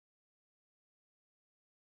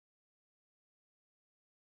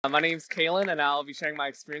My name's Kalan, and I'll be sharing my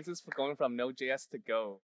experiences for going from NodeJS to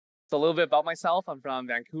Go. So a little bit about myself. I'm from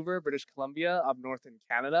Vancouver, British Columbia, up north in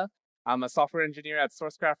Canada. I'm a software engineer at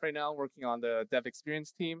SourceCraft right now, working on the dev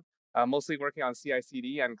experience team, mostly working on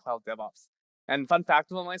CI/CD and cloud DevOps. And fun fact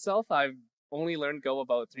about myself, I've only learned Go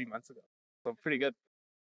about 3 months ago, so pretty good.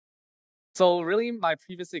 So really, my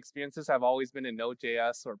previous experiences have always been in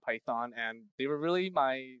Node.js or Python, and they were really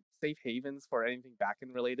my safe havens for anything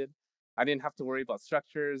backend related. I didn't have to worry about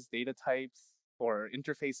structures, data types, or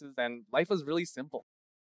interfaces, and life was really simple.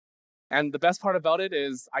 And the best part about it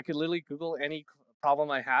is I could literally Google any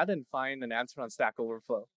problem I had and find an answer on Stack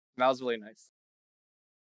Overflow. And that was really nice.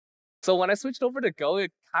 So when I switched over to Go,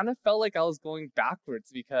 it kind of felt like I was going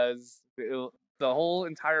backwards because the whole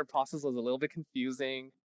entire process was a little bit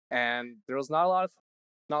confusing, and there was not a lot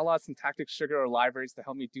of syntactic sugar or libraries to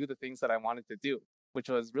help me do the things that I wanted to do, which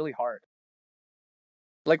was really hard.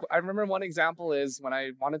 Like I remember one example is when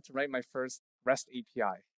I wanted to write my first REST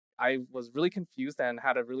API. I was really confused and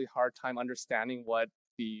had a really hard time understanding what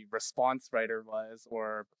the response writer was,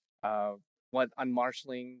 or what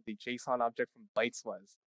unmarshalling the JSON object from bytes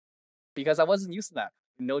was, because I wasn't used to that.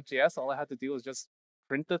 In Node.js, all I had to do was just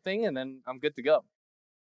print the thing and then I'm good to go.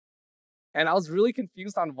 And I was really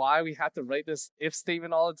confused on why we had to write this if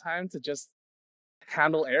statement all the time to just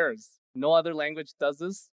handle errors. No other language does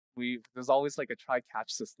this. There's always like a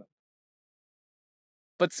try-catch system.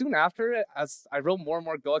 But soon after, as I wrote more and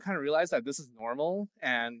more Go, I kind of realized that this is normal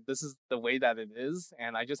and this is the way that it is.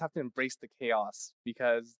 And I just have to embrace the chaos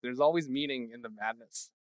because there's always meaning in the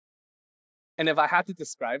madness. And if I had to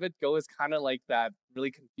describe it, Go is kind of like that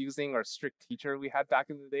really confusing or strict teacher we had back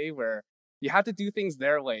in the day where you had to do things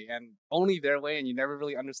their way and only their way, and you never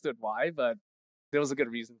really understood why, but there was a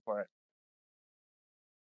good reason for it.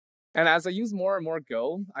 And as I use more and more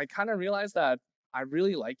Go, I kind of realized that I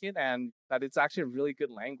really like it and that it's actually a really good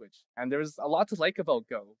language. And there's a lot to like about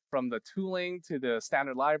Go, from the tooling to the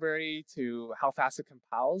standard library to how fast it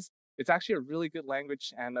compiles. It's actually a really good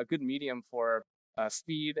language and a good medium for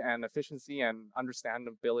speed and efficiency and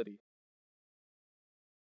understandability.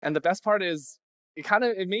 And the best part is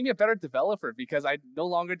it made me a better developer because I no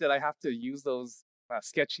longer did I have to use those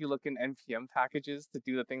sketchy looking npm packages to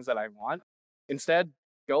do the things that I want. Instead,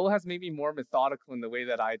 Go has made me more methodical in the way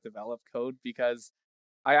that I develop code because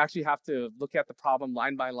I actually have to look at the problem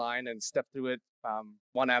line by line and step through it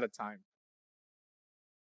one at a time.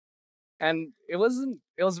 And it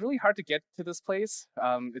was really hard to get to this place.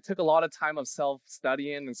 It took a lot of time of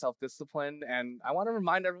self-studying and self-discipline. And I want to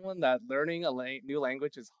remind everyone that learning a new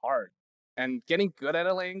language is hard. And getting good at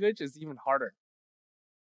a language is even harder.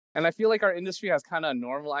 And I feel like our industry has kind of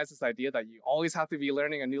normalized this idea that you always have to be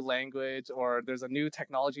learning a new language, or there's a new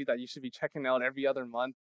technology that you should be checking out every other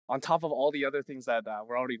month on top of all the other things that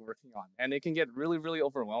we're already working on. And it can get really, really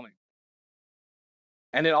overwhelming.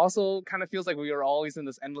 And it also kind of feels like we are always in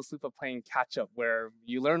this endless loop of playing catch up where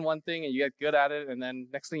you learn one thing and you get good at it, and then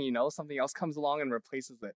next thing you know, something else comes along and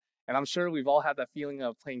replaces it. And I'm sure we've all had that feeling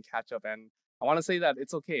of playing catch up. And I want to say that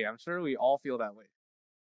it's okay. I'm sure we all feel that way.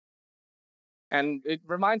 And it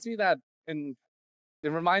reminds me that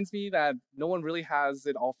no one really has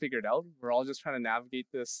it all figured out. We're all just trying to navigate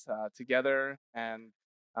this together. And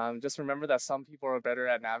just remember that some people are better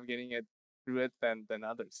at navigating it through it than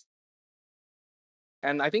others.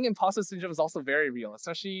 And I think imposter syndrome is also very real,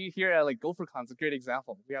 especially here at like GopherCon. It's a great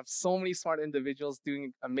example. We have so many smart individuals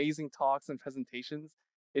doing amazing talks and presentations.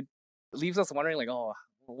 It leaves us wondering like, oh,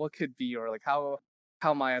 what could be, or like how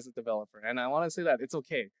am I as a developer? And I want to say that it's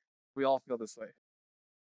okay. We all feel this way.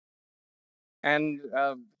 And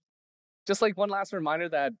just like one last reminder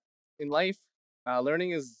that in life,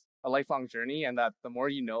 learning is a lifelong journey, and that the more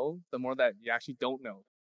you know, the more that you actually don't know.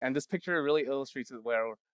 And this picture really illustrates it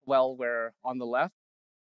where on the left,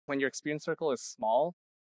 when your experience circle is small,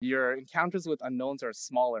 your encounters with unknowns are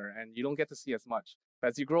smaller and you don't get to see as much.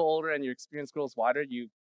 But as you grow older and your experience grows wider, you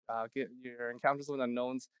get your encounters with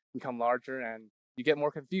unknowns become larger and you get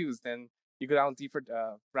more confused and you go down deeper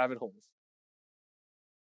rabbit holes.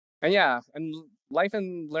 And yeah, and life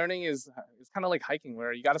and learning is kind of like hiking,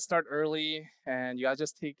 where you got to start early and you got to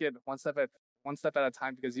just take it one step at a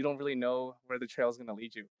time, because you don't really know where the trail is going to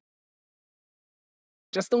lead you.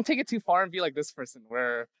 Just don't take it too far and be like this person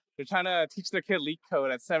where they're trying to teach their kid leak code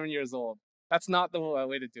at 7 years old. That's not the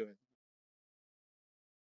way to do it.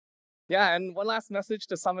 Yeah, and one last message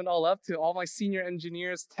to sum it all up to all my senior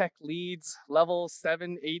engineers, tech leads, level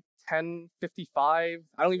 7, 8, 10, 55.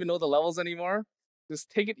 I don't even know the levels anymore. Just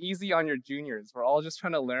take it easy on your juniors. We're all just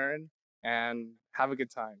trying to learn and have a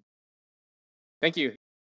good time. Thank you.